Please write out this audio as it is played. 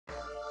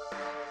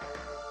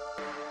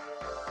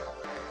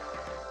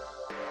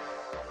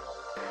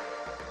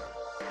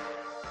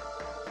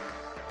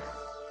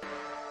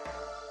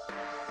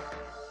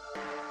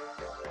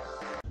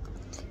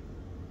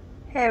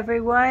Hey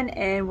everyone,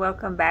 and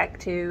welcome back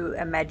to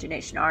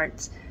Imagination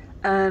Arts.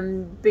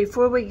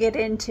 Before we get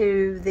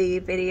into the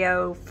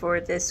video for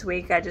this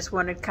week, I just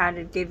want to kind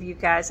of give you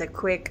guys a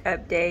quick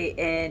update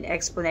and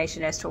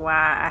explanation as to why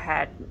I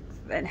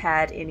haven't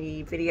had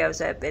any videos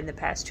up in the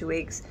past 2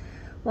 weeks.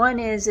 One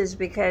is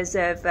because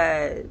of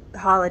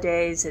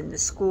holidays and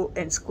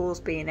schools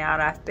being out.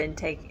 I've been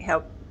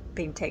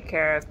helping take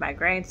care of my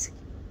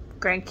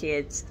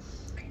grandkids,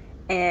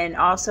 and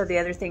also the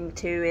other thing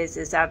too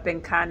is I've been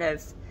kind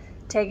of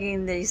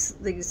taking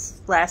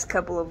these last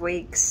couple of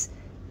weeks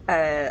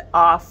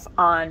off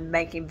on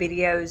making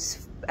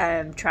videos,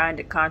 trying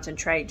to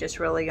concentrate just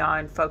really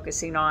on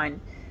focusing on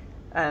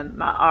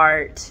my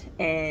art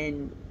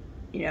and,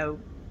 you know,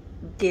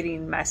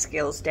 getting my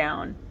skills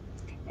down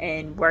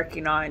and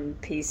working on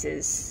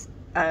pieces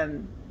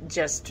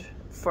just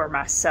for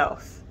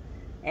myself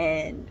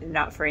and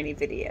not for any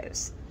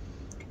videos.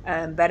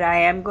 But I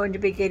am going to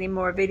be getting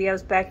more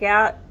videos back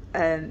out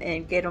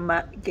and getting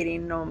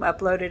them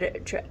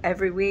uploaded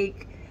every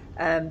week.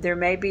 There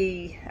may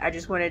be, I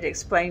just wanted to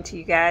explain to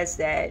you guys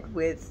that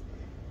with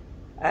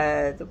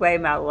the way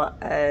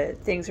my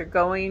things are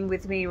going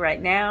with me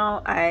right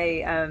now,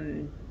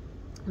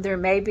 there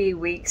may be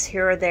weeks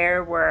here or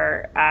there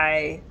where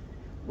I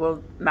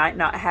might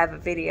not have a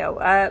video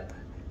up,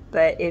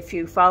 but if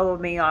you follow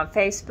me on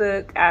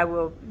Facebook, I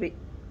will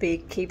be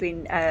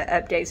keeping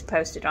updates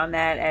posted on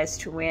that as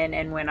to when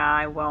and when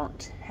I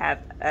won't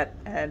have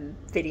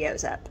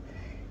videos up.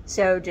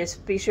 So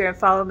just be sure and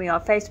follow me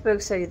on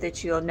Facebook so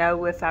that you'll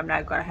know if I'm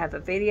not going to have a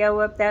video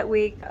up that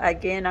week.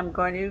 Again, I'm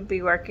going to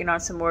be working on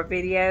some more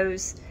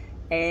videos,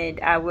 and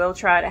I will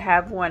try to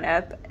have one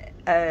up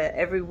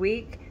every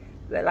week.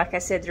 But like I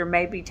said, there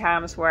may be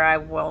times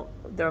where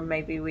there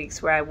may be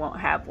weeks where I won't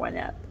have one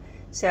up.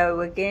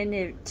 So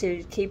again,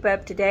 to keep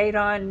up to date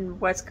on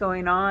what's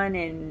going on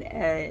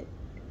and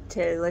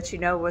to let you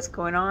know what's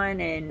going on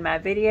in my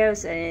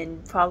videos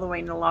and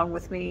following along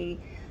with me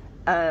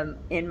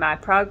in my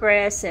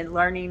progress and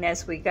learning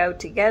as we go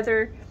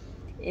together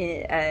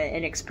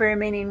and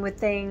experimenting with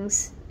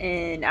things.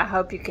 And I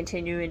hope you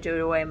continue to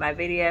enjoy my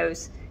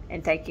videos,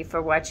 and thank you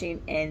for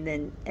watching.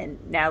 And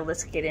now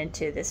let's get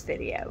into this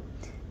video.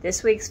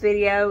 This week's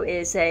video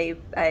is a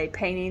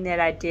painting that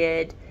I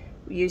did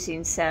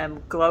using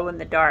some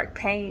glow-in-the-dark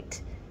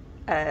paint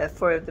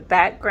for the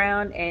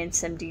background and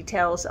some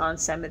details on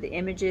some of the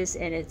images,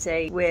 and it's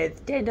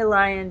with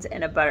dandelions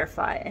and a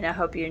butterfly. And I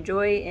hope you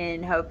enjoy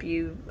and hope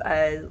you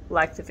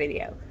like the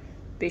video.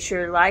 Be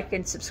sure to like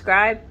and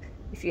subscribe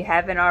if you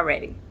haven't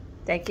already.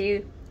 Thank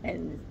you,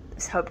 and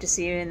hope to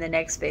see you in the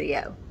next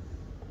video.